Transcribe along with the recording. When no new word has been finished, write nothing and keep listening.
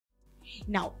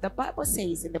Now, the Bible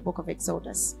says in the book of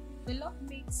Exodus, the Lord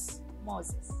meets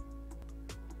Moses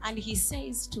and he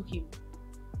says to him,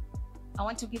 I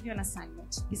want to give you an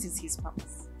assignment. This is his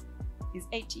purpose. He's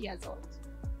 80 years old.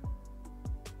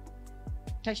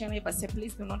 Touch your neighbor, say,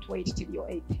 please do not wait till you're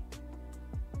 80.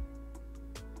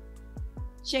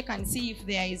 Check and see if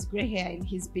there is gray hair in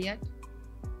his beard.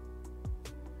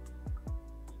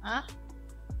 Huh?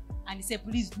 And he said,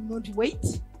 please do not wait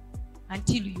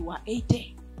until you are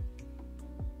 80.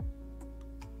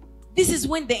 This is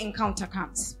when the encounter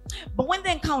comes. But when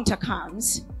the encounter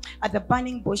comes at the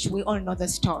burning bush, we all know the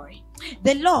story.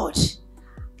 The Lord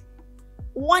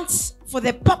wants, for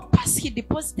the purpose he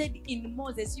deposited in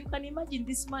Moses. You can imagine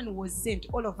this man was sent.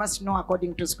 All of us know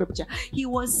according to scripture. He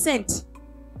was sent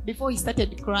before he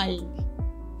started crying.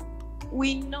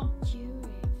 We know.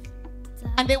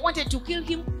 And they wanted to kill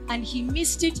him, and he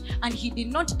missed it, and he did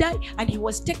not die, and he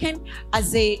was taken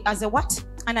as a what?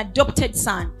 An adopted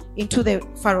son into the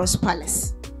Pharaoh's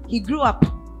palace. He grew up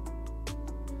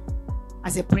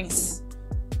as a prince,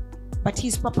 but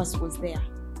his purpose was there,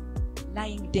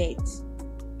 lying dead.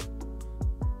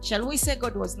 Shall we say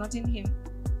God was not in him?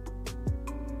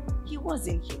 He was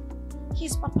in him.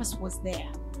 His purpose was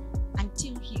there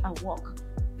until he awoke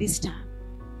this time.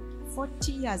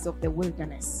 40 years of the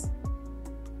wilderness.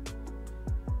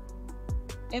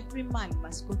 Every man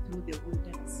must go through the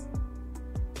wilderness.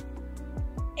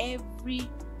 Every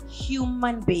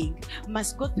human being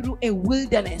must go through a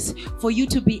wilderness for you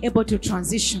to be able to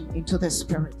transition into the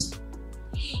spirit.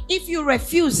 If you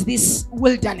refuse this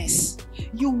wilderness,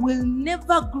 you will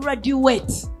never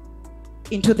graduate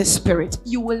into the spirit.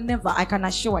 You will never, I can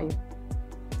assure you.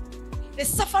 The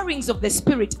sufferings of the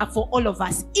spirit are for all of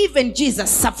us. Even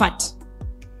Jesus suffered.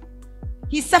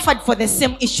 He suffered for the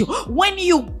same issue. When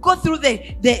you go through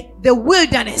the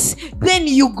wilderness, then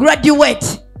you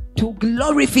graduate to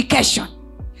glorification.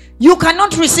 You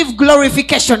cannot receive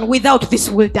glorification without this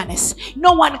wilderness.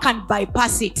 No one can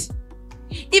bypass it.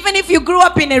 Even if you grew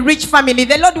up in a rich family,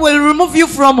 the Lord will remove you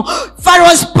from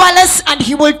Pharaoh's palace and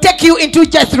he will take you into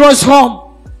Jethro's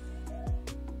home.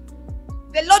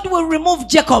 The Lord will remove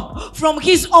Jacob from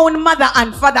his own mother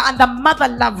and father, and the mother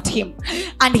loved him.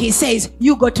 And he says,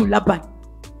 you go to Laban.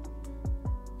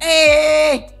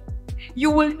 Hey,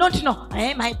 you will not know.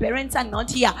 Hey, my parents are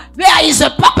not here. There is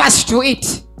a purpose to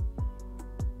it.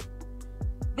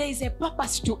 There is a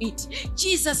purpose to it.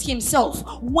 Jesus himself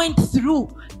went through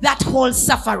that whole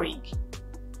suffering.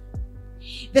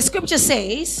 The scripture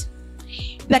says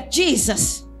that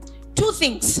Jesus, two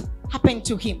things happened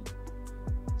to him.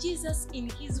 Jesus in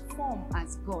his form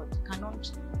as God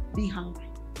cannot be hungry.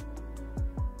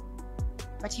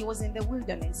 But he was in the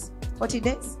wilderness 40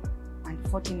 days and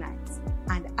 40 nights.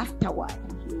 And afterward,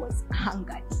 he was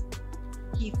hungered.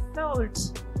 He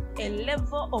felt a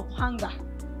level of hunger.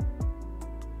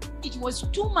 It was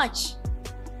too much.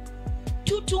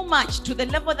 Too much, to the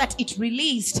level that it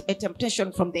released a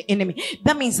temptation from the enemy.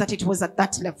 That means that it was at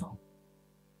that level.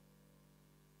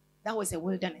 That was a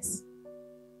wilderness.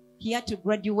 He had to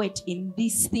graduate in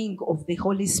this thing of the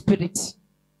Holy Spirit.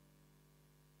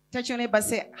 Touch your neighbor,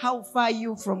 say, how far are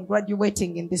you from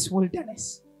graduating in this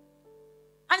wilderness?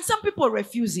 And some people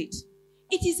refuse it.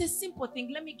 It is a simple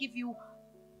thing. Let me give you,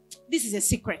 this is a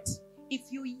secret. If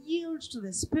you yield to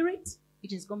the Spirit,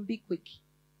 it is going to be quick.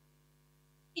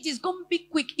 It is going to be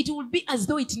quick. It will be as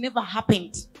though it never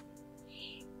happened.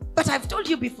 But I've told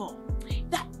you before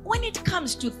that when it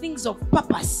comes to things of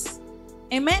purpose,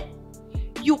 amen,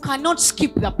 you cannot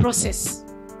skip the process.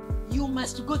 You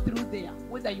must go through there,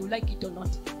 whether you like it or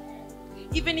not.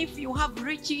 Even if you have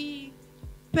rich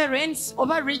parents,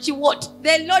 over rich what,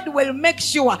 the Lord will make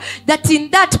sure that in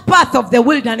that path of the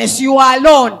wilderness, you are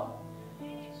alone.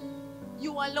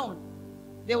 You are alone.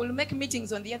 They will make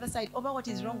meetings on the other side over what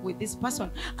is wrong with this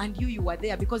person, and you are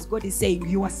there because God is saying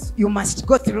you must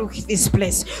go through this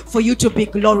place for you to be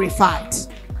glorified.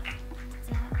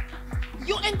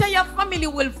 Your entire family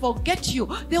will forget you.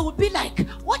 They will be like,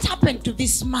 what happened to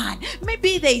this man?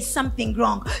 Maybe there is something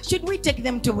wrong. Should we take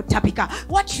them to Tapika?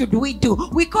 What should we do?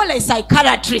 We call a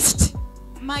psychiatrist.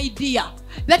 My dear,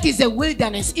 that is a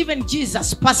wilderness. Even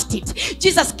Jesus passed it.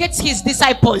 Jesus gets his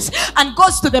disciples and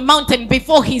goes to the mountain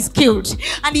before he's killed.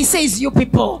 And he says, you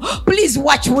people, please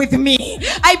watch with me.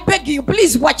 I beg you,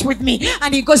 please watch with me.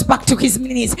 And he goes back to his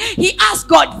knees. He asked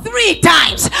God 3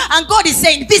 times. And God is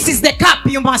saying, this is the cup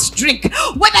you must drink.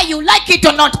 Whether you like it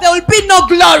or not, there will be no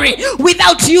glory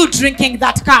without you drinking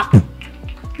that cup.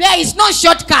 There is no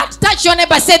shortcut. Touch your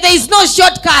neighbor, say, there is no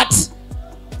shortcut.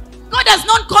 God has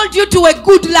not called you to a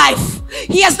good life.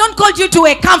 He has not called you to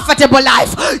a comfortable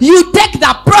life. You take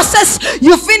the process,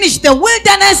 you finish the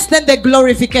wilderness, then the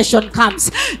glorification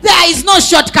comes. There is no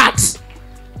shortcut.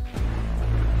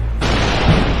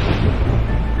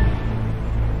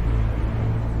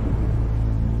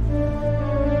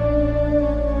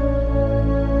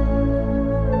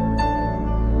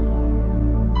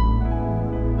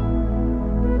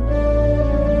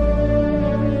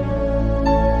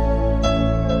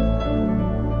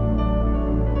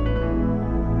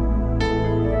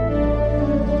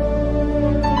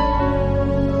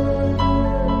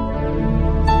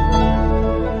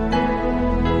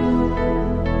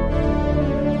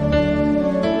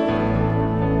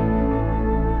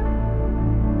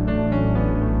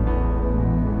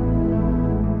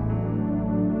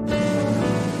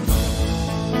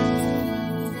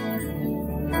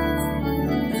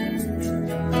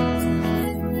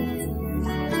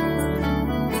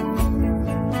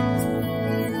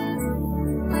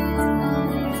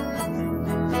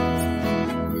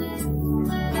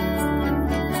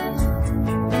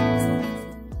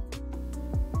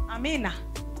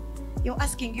 You're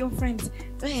asking your friends,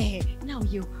 hey, now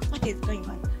you, what is going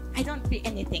on? I don't see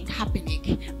anything happening.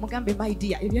 Mugambe, my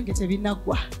dear,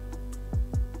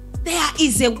 there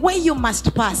is a way you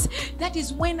must pass. That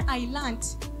is when I learned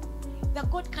that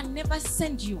God can never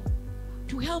send you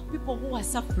to help people who are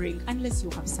suffering unless you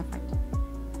have suffered.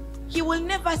 He will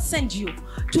never send you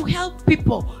to help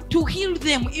people, to heal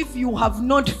them if you have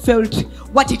not felt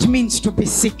what it means to be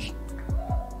sick.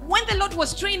 When the Lord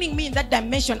was training me in that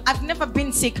dimension, I've never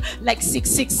been sick, like sick.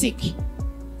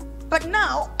 But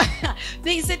now,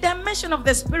 there is a dimension of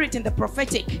the spirit in the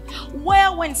prophetic,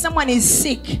 where when someone is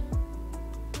sick,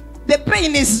 the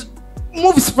pain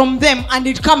moves from them and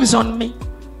it comes on me.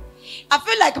 I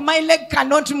feel like my leg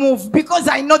cannot move because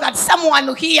I know that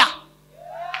someone here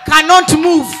cannot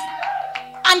move.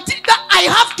 And I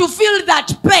have to feel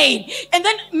that pain. And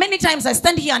then many times I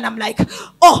stand here and I'm like,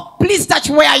 oh, please touch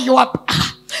where you are.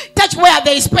 Touch where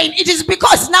there is pain. It is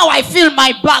because now I feel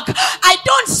my back. I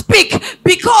don't speak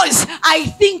because I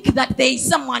think that there is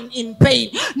someone in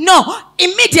pain. No,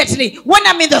 immediately when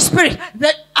I'm in the spirit,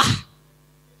 the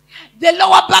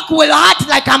lower back will hurt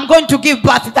like I'm going to give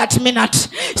birth that minute.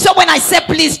 So when I say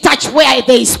please touch where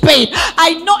there is pain,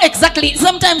 I know exactly.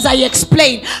 Sometimes I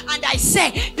explain and I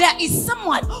say there is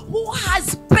someone who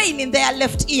has pain in their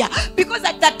left ear, because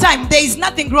at that time there is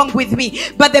nothing wrong with me,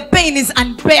 but the pain is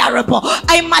unbearable.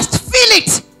 I must feel it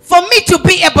for me to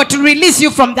be able to release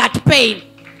you from that pain.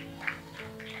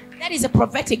 That is a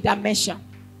prophetic dimension.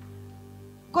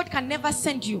 God can never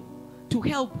send you to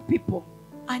help people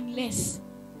unless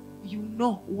you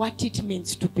know what it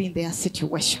means to be in their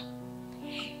situation.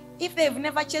 If they've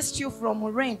never chased you from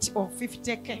rent or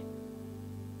 50K,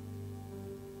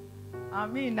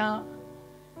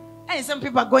 and some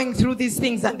people are going through these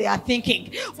things and they are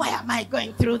thinking, why am I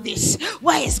going through this?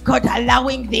 Why is God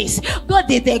allowing this?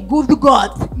 God is a good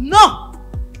God. No,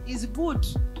 He's good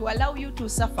to allow you to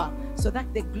suffer so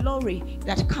that the glory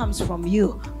that comes from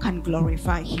you can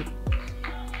glorify Him.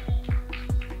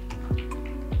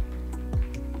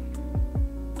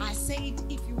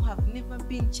 If you have never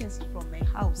been chased from a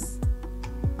house,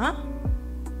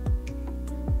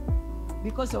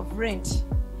 because of rent,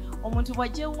 I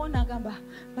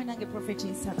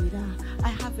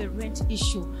have a rent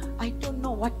issue, I don't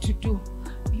know what to do.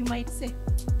 You might say,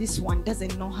 this one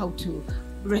doesn't know how to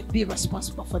be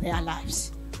responsible for their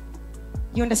lives.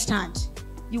 You understand?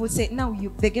 You would say, now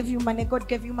they gave you money, God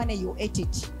gave you money, you ate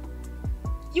it.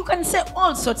 You can say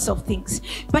all sorts of things,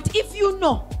 but if you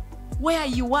know where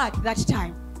you are at that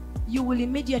time, you will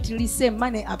immediately say,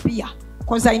 money appear,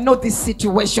 because I know this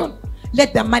situation.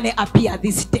 Let the money appear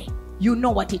this day. You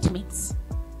know what it means.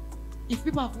 If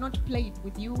people have not played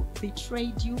with you,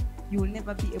 betrayed you, you will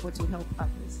never be able to help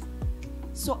others.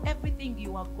 So everything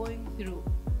you are going through,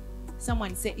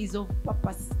 someone say, is of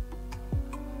purpose.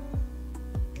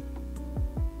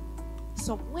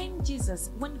 So when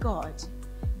God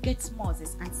gets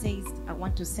Moses and says, I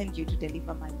want to send you to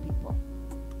deliver my people,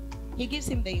 He gives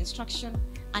him the instruction,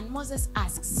 and Moses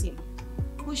asks him,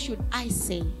 who should I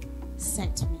say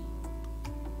sent me?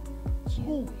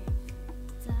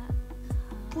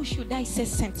 Who should I say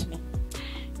sent me?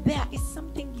 There is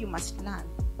something you must learn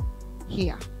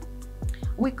here.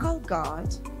 We call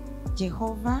God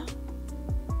Jehovah,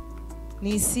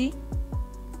 Nisi,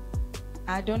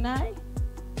 Adonai,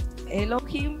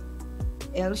 Elohim,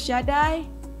 El Shaddai,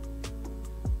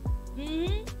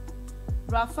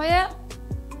 Raphael.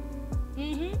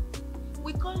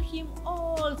 We call him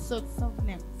all sorts of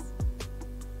names,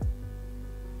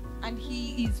 and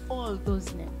he is all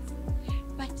those names.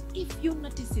 But if you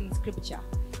notice in scripture,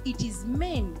 it is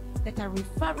men that are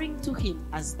referring to him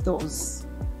as those.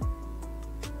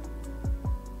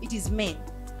 It is men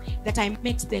that I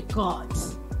met the God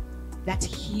that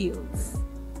heals.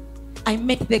 I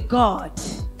met the God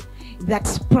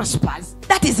that prospers.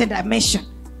 That is a dimension.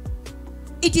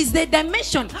 It is the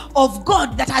dimension of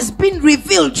God that has been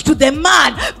revealed to the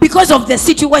man because of the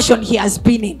situation he has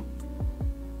been in.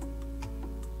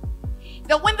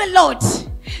 That when the Lord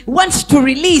wants to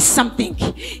release something,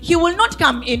 he will not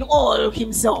come in all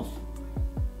himself.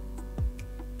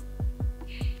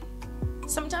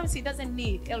 Sometimes he doesn't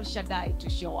need El Shaddai to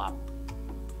show up,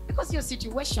 because your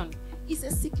situation is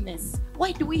a sickness.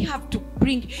 Why do we have to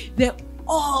bring the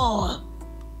all-sufficient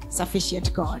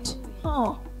God?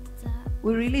 Oh,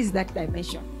 we release that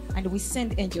dimension and we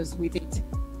send angels with it.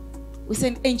 We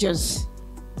send angels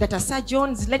that are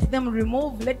surgeons. Let them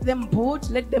remove, let them put,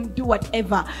 let them do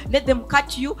whatever. Let them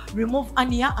cut you, remove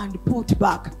hernia and put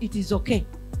back. It is okay.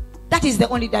 That is the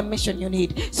only dimension you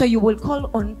need. So you will call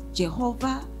on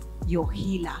Jehovah, your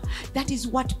healer. That is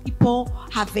what people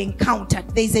have encountered.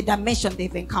 There is a dimension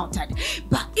they've encountered.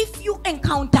 But if you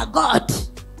encounter God,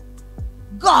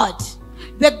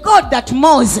 the God that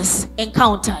Moses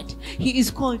encountered, he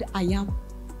is called I Am.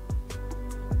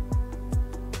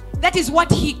 That is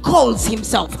what he calls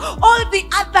himself. All the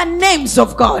other names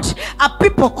of God are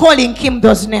people calling him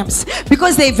those names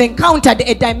because they've encountered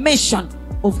a dimension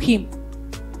of him.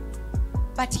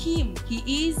 But him,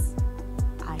 he is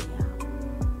I Am.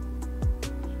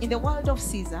 In the world of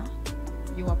Caesar,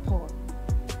 you are Paul.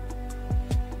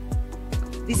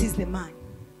 This is the man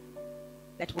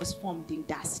that was formed in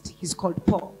dust. He's called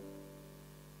Paul.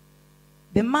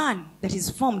 The man that is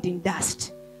formed in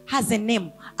dust has a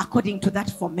name according to that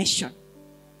formation,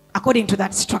 according to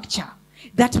that structure.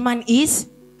 That man is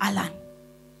Alan.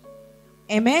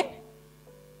 Amen?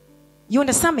 You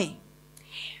understand me?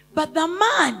 But the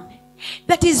man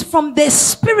that is from the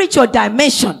spiritual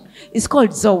dimension is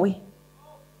called Zoe.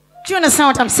 Do you understand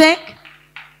what I'm saying?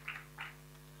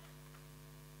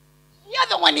 The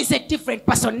other one is a different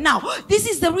person. Now, this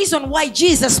is the reason why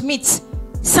Jesus meets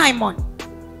Simon.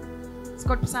 It's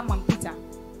called Simon Peter.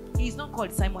 He is not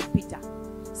called Simon Peter.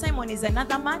 Simon is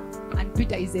another man and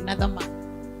Peter is another man.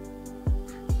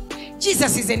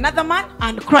 Jesus is another man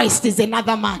and Christ is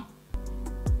another man.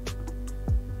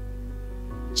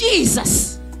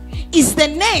 Jesus is the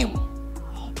name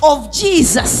of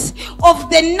Jesus, of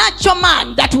the natural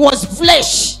man that was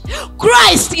flesh.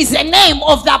 Christ is the name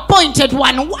of the appointed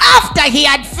one. After he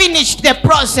had finished the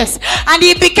process and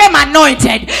he became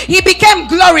anointed, he became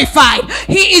glorified,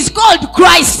 he is called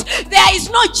Christ. There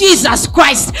is no Jesus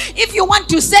Christ. If you want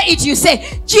to say it, you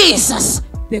say Jesus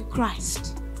the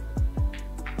Christ.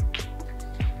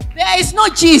 There is no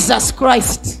Jesus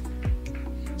Christ.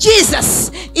 Jesus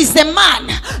is the man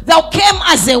that came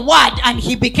as a word and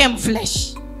he became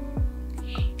flesh.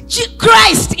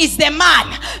 Christ is the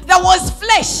man that was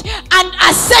flesh and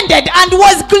ascended and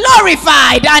was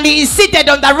glorified, and he is seated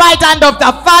on the right hand of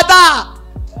the Father.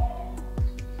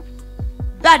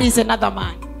 That is another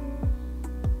man.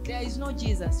 There is no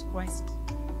Jesus Christ.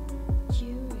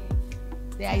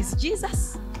 There is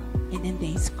Jesus and then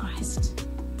there is Christ.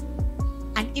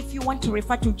 And if you want to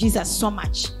refer to Jesus so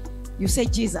much, you say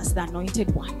Jesus the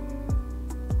anointed one.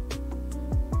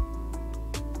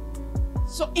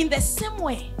 So in the same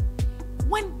way,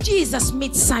 when Jesus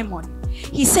meets Simon,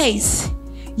 he says,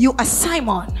 you are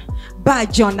Simon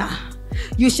Bar-Jonah.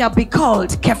 You shall be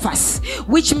called Cephas,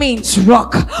 which means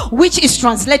rock, which is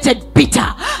translated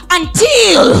Peter.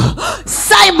 Until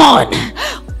Simon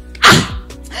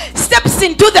steps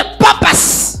into the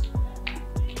purpose.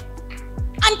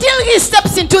 Until he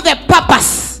steps into the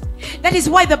purpose. That is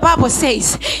why the Bible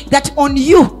says that on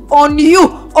you,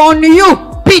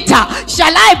 Peter,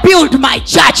 shall I build my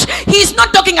church. He's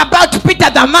not talking about Peter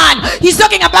the man. He's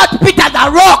talking about Peter the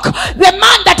rock, the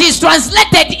man that is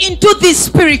translated into this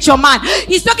spiritual man.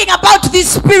 He's talking about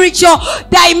this spiritual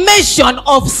dimension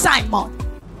of Simon.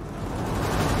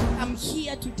 I'm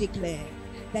here to declare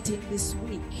that in this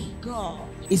week, God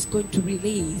is going to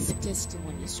release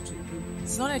testimonies to you.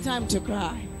 It's not a time to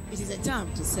cry. It is a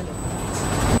time to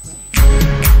celebrate.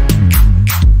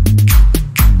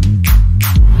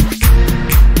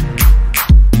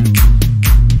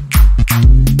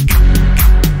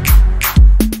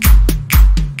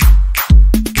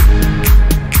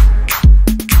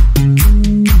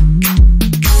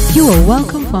 You are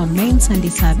welcome for our main Sunday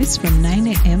service from 9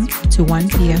 a.m. to 1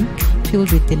 p.m.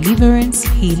 filled with deliverance,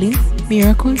 healing,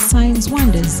 miracles, signs,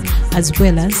 wonders, as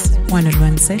well as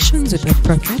one-on-one sessions with a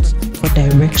prophet for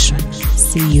direction.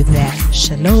 See you there.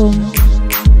 Shalom.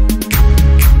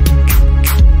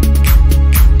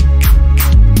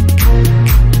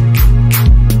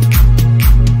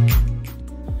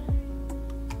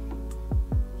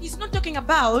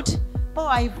 allowed, oh,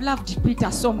 I've loved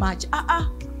Peter so much.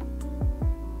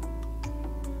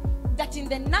 That in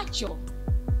the natural,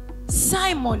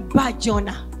 Simon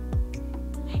Bar-Jonah,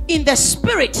 in the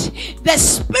spirit,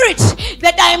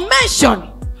 the dimension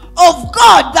of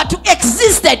God that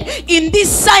existed in this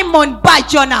Simon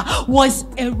Bar-Jonah was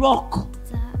a rock.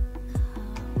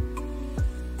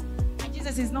 And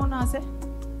Jesus is known as a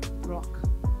rock.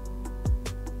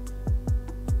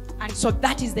 And so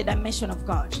that is the dimension of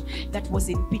God that was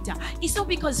in Peter. It's not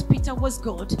because Peter was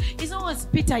God. It's not because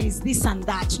Peter is this and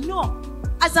that. No.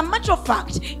 As a matter of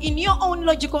fact, in your own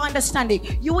logical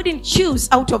understanding, you wouldn't choose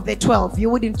out of the 12. You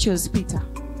wouldn't choose Peter.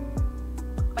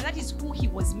 But that is who he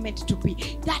was meant to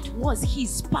be. That was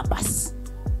his purpose.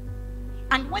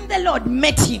 And when the Lord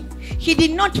met him, he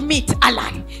did not meet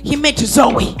Alan. He met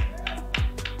Zoe.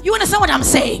 You understand what I'm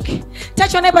saying?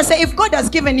 Touch your neighbor, say, if God has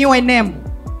given you a name,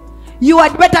 you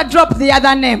had better drop the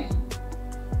other name.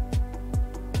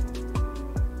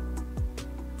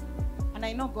 And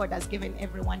I know God has given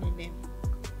everyone a name.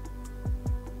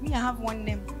 Me, I have one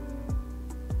name.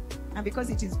 And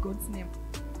because it is God's name,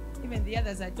 even the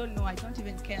others, I don't know. I don't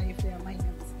even care if they are my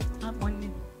names. I have one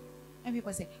name. And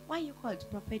people say, why are you called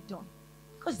Prophet Dawn?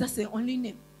 Because that's the only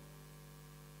name.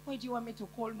 Why do you want me to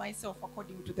call myself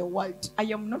according to the world? I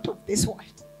am not of this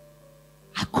world.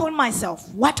 I call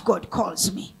myself what God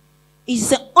calls me.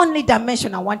 It's the only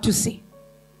dimension I want to see.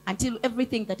 Until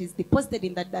everything that is deposited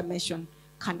in that dimension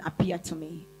can appear to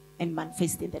me and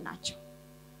manifest in the natural.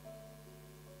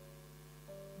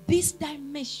 This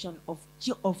dimension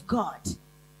of God,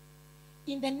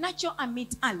 in the natural I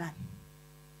meet Alan.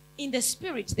 In the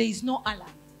spirit there is no Alan.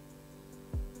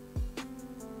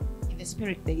 In the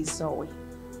spirit there is Zoe.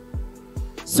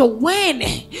 So when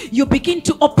you begin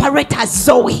to operate as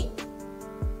Zoe,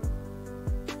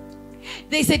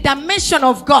 there is a dimension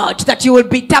of God that you will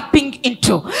be tapping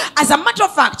into. As a matter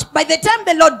of fact, by the time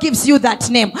the Lord gives you that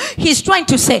name, he's trying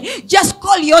to say, just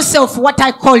call yourself what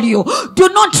I call you. Do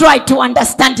not try to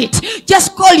understand it.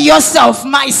 Just call yourself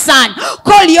my son.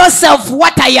 Call yourself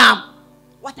what I am,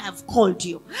 what I have called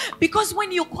you. Because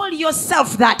when you call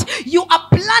yourself that, you are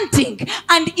planting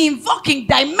and invoking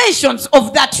dimensions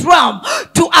of that realm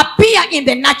to appear in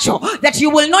the natural that you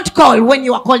will not call when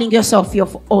you are calling yourself your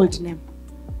old name.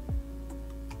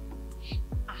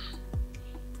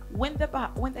 When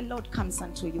the Lord comes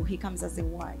unto you, he comes as a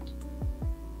word.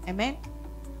 Amen?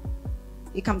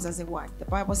 He comes as a word. The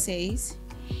Bible says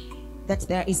that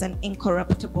there is an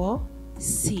incorruptible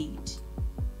seed.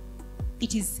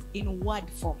 It is in word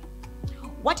form.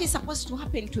 What is supposed to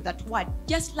happen to that word?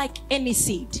 Just like any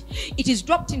seed, it is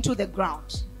dropped into the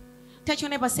ground. Touch your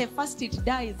neighbor, say, first it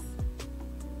dies.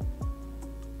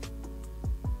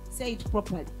 Say it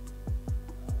properly.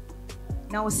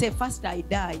 Now say, first I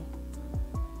die.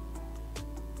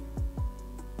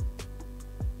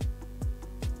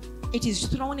 It is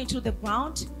thrown into the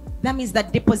ground. That means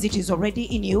that deposit is already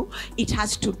in you. It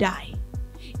has to die.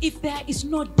 If there is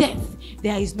no death,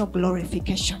 there is no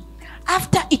glorification.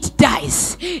 After it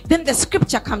dies, then the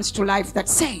scripture comes to life that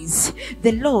says,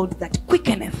 the Lord that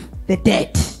quickeneth the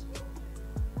dead.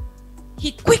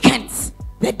 He quickens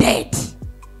the dead.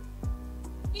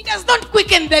 He does not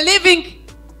quicken the living.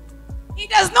 He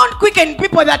does not quicken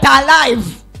people that are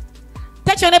alive.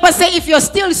 Touch your neighbor, say, if you're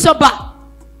still sober,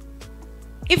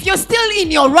 if you're still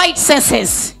in your right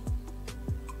senses,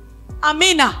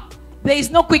 Amina, there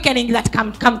is no quickening that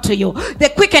can come to you.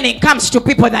 The quickening comes to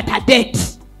people that are dead.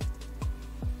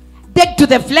 Dead to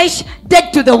the flesh,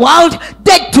 dead to the world,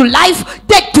 dead to life,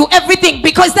 dead to everything.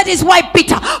 Because that is why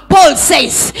Paul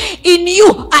says, in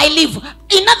you I live.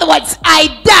 In other words,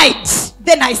 I died,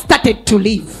 then I started to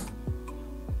live.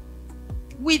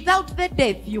 Without the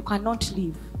death, you cannot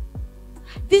live.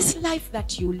 This life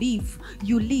that you live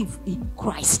in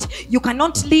Christ. You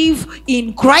cannot live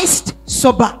in Christ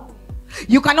sober.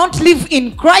 You cannot live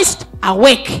in Christ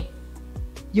awake.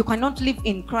 You cannot live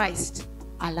in Christ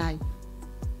alive.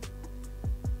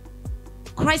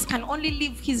 Christ can only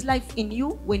live his life in you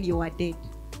when you are dead.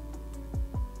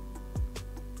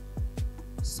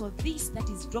 So this that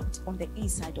is dropped on the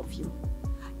inside of you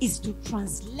is to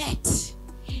translate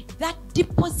that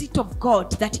deposit of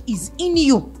God that is in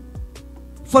you,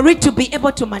 for it to be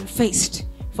able to manifest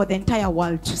for the entire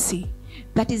world to see.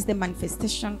 That is the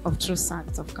manifestation of true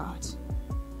sons of God.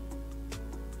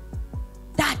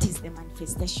 That is the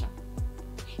manifestation.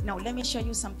 Now let me show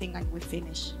you something and we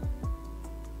finish.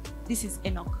 This is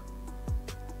Enoch.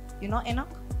 You know Enoch?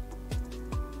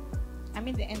 I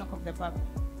mean the Enoch of the Bible.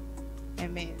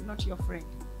 Amen. Not your friend.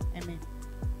 Amen.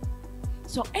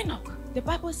 So Enoch, the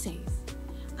Bible says,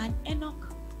 and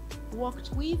Enoch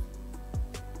walked with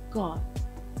God.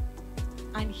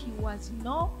 and he was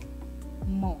no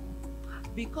more,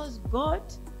 because God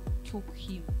took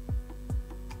him.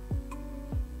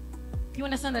 You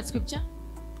understand that scripture?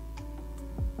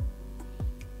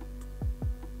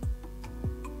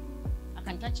 I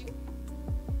can touch you?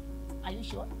 Are you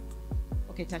sure?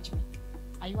 Okay, touch me.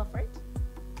 Are you afraid?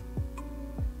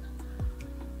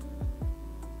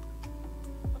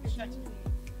 Okay, touch me.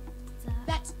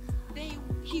 That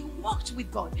he walked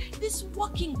with God. This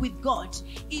walking with God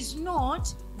is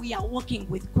not we are walking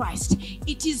with Christ.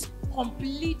 It is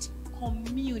complete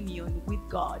communion with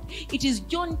God. It is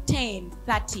John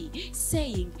 10:30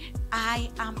 saying, I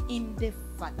am in the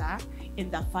Father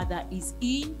and the Father is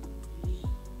in me.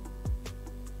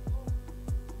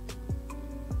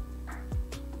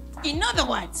 In other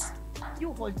words,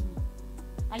 you hold me.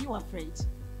 Are you afraid?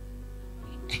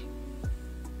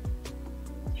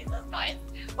 Jesus Christ.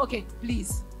 Okay,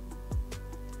 please.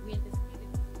 We in the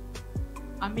spirit.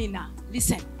 Amina,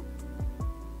 listen.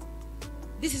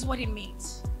 This is what it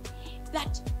means.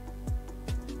 That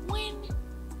when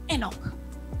Enoch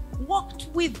walked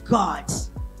with God,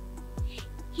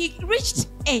 he reached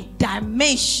a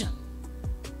dimension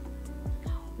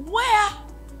where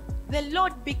the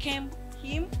Lord became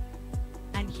him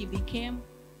and he became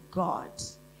God.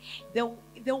 The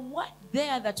word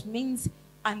there that means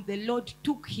and the Lord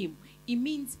took him, it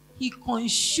means he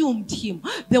consumed him.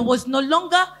 There was no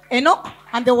longer Enoch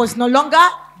and there was no longer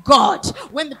God.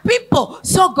 When the people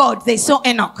saw God, they saw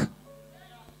Enoch.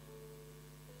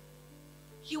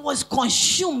 He was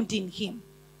consumed in him.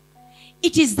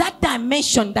 It is that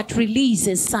dimension that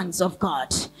releases sons of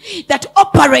God, that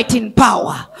operate in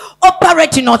power,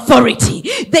 operate in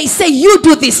authority. They say, you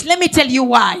do this. Let me tell you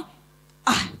why.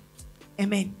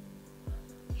 Amen.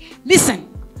 Listen.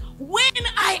 When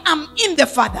I am in the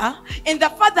Father and the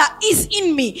Father is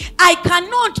in me, I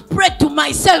cannot pray to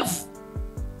myself.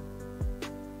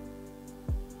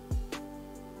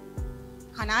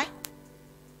 Can I?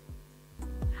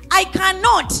 I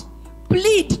cannot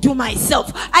plead to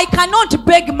myself. I cannot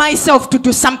beg myself to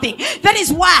do something. That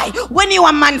is why when you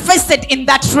are manifested in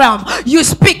that realm, you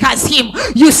speak as him.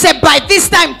 You say, by this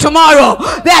time tomorrow,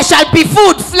 there shall be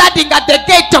food flooding at the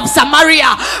gate of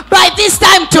Samaria. By this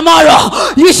time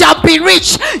tomorrow, you shall be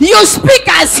rich. You speak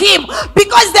as him,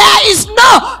 because there is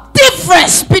no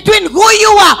difference between who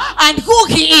you are and who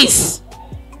he is.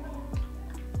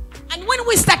 And when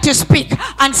we start to speak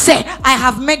and say, I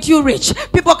have made you rich,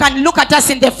 people can look at us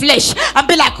in the flesh and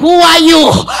be like, who are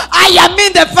you? I am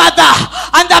in the Father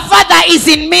and the Father is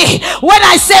in me. When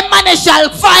I say money shall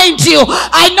find you,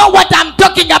 I know what I'm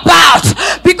talking about,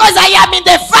 because I am in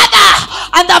the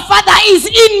Father and the Father is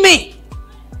in me.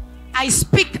 I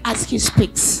speak as he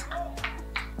speaks.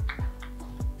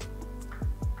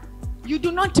 You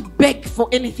do not beg for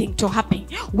anything to happen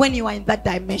when you are in that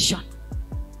dimension.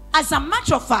 As a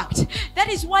matter of fact, that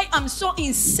is why I'm so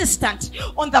insistent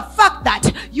on the fact that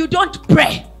you don't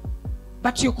pray,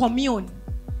 but you commune.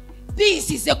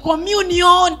 This is a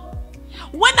communion.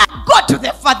 When I go to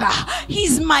the Father,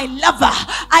 he's my lover.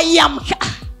 I am...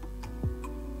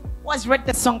 Was read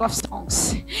the Song of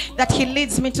Songs, that he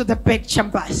leads me to the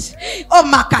bedchambers. Oh,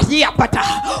 Makahia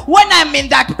Pata. When I'm in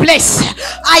that place,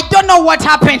 I don't know what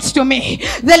happens to me.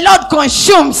 The Lord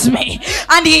consumes me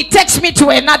and he takes me to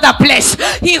another place.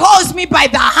 He holds me by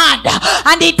the hand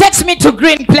and he takes me to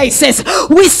green places.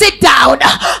 We sit down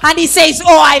and he says,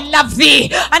 oh, I love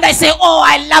thee. And I say, oh,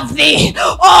 I love thee.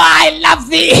 Oh, I love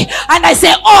thee. And I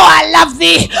say, oh, I love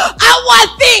thee.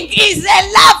 Our thing is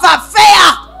a love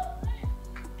affair.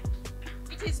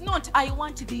 Not, I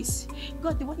want this.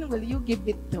 God, when will you give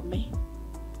it to me?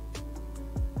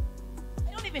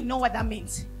 I don't even know what that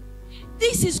means.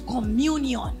 This is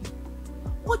communion.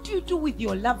 What do you do with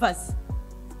your lovers?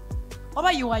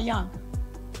 Or you are young,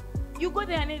 you go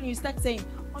there and then you start saying,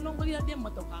 oh, no, is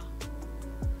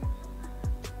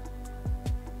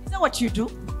that what you do?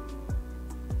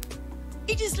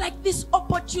 It is like this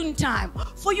opportune time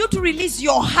for you to release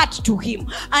your heart to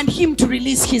him and him to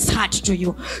release his heart to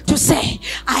you. To say,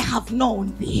 I have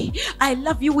known thee. I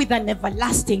love you with an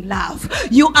everlasting love.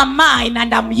 You are mine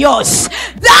and I'm yours.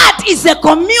 That is a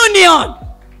communion.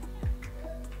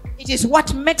 It is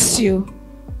what makes you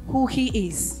who he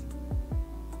is.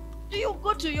 Do you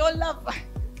go to your lover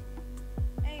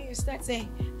and you start saying,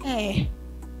 hey,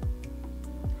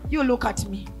 you look at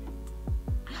me.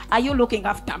 Are you looking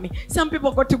after me? Some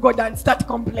people go to God and start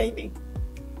complaining.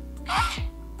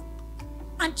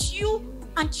 Aren't you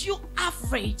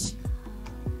afraid?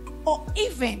 Or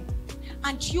even,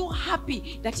 aren't you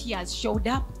happy that he has showed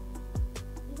up?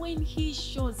 when he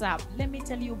shows up, let me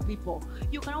tell you people,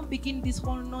 you cannot begin this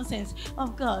whole nonsense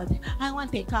of God, I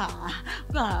want a car,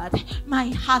 God, my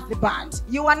husband.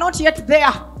 You are not yet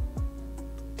there.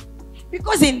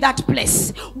 Because in that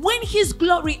place, when his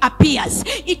glory appears,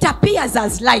 it appears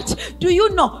as light. Do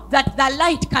you know that the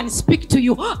light can speak to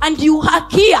you and you are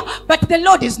here, but the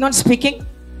Lord is not speaking?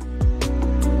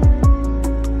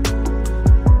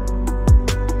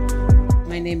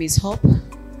 My name is Hope.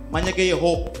 I'm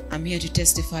here to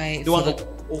testify for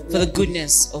the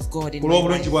goodness of God in my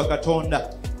life.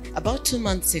 About 2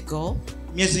 months ago,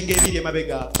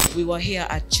 we were here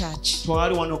at church,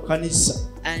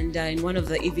 and in one of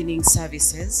the evening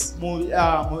services,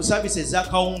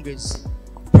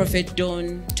 Prophet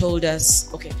Dawn told us,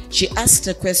 she asked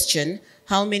a question,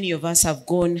 how many of us have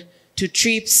gone to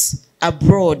trips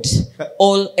abroad,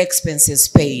 all expenses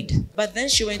paid? But then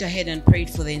she went ahead and prayed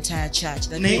for the entire church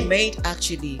that we might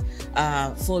actually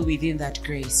fall within that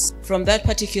grace. From that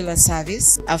particular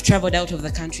service, I've traveled out of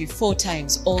the country 4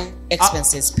 times, all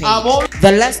expenses paid.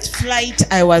 The last flight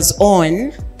I was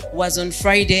on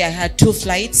Friday. I had 2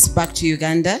 flights back to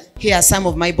Uganda. Here are some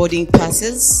of my boarding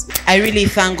passes. I really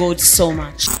thank God so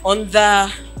much. On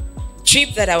the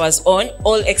trip that I was on,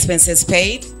 all expenses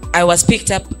paid, I was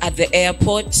picked up at the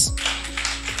airport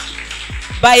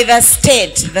by the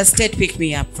state. The state picked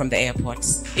me up from the airport.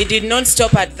 It did not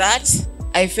stop at that.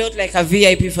 I felt like a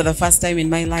VIP for the first time in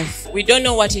my life. We don't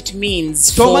know what it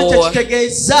means for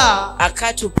a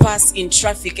car to pass in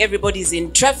traffic. Everybody's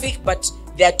in traffic, but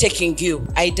they're taking you.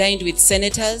 I dined with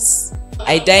senators.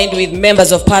 I dined with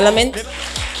members of parliament.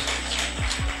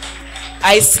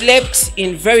 I slept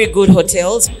in very good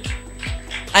hotels.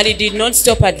 And it did not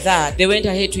stop at that. They went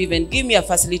ahead to even give me a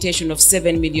facilitation of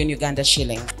 7 million Uganda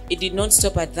shillings. It did not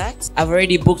stop at that. I've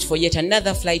already booked for yet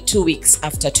another flight 2 weeks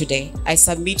after today. I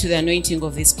submit to the anointing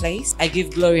of this place. I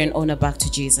give glory and honor back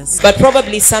to Jesus. But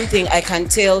probably something I can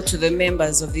tell to the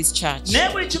members of this church.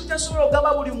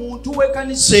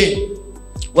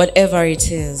 Whatever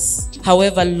it is,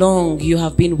 however long you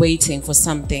have been waiting for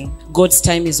something, God's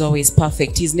time is always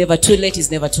perfect. He's never too late,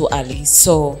 he's never too early.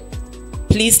 So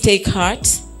please take heart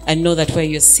and know that where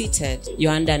you're seated,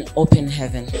 you're under an open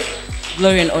heaven.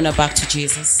 Glory and honor back to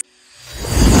Jesus.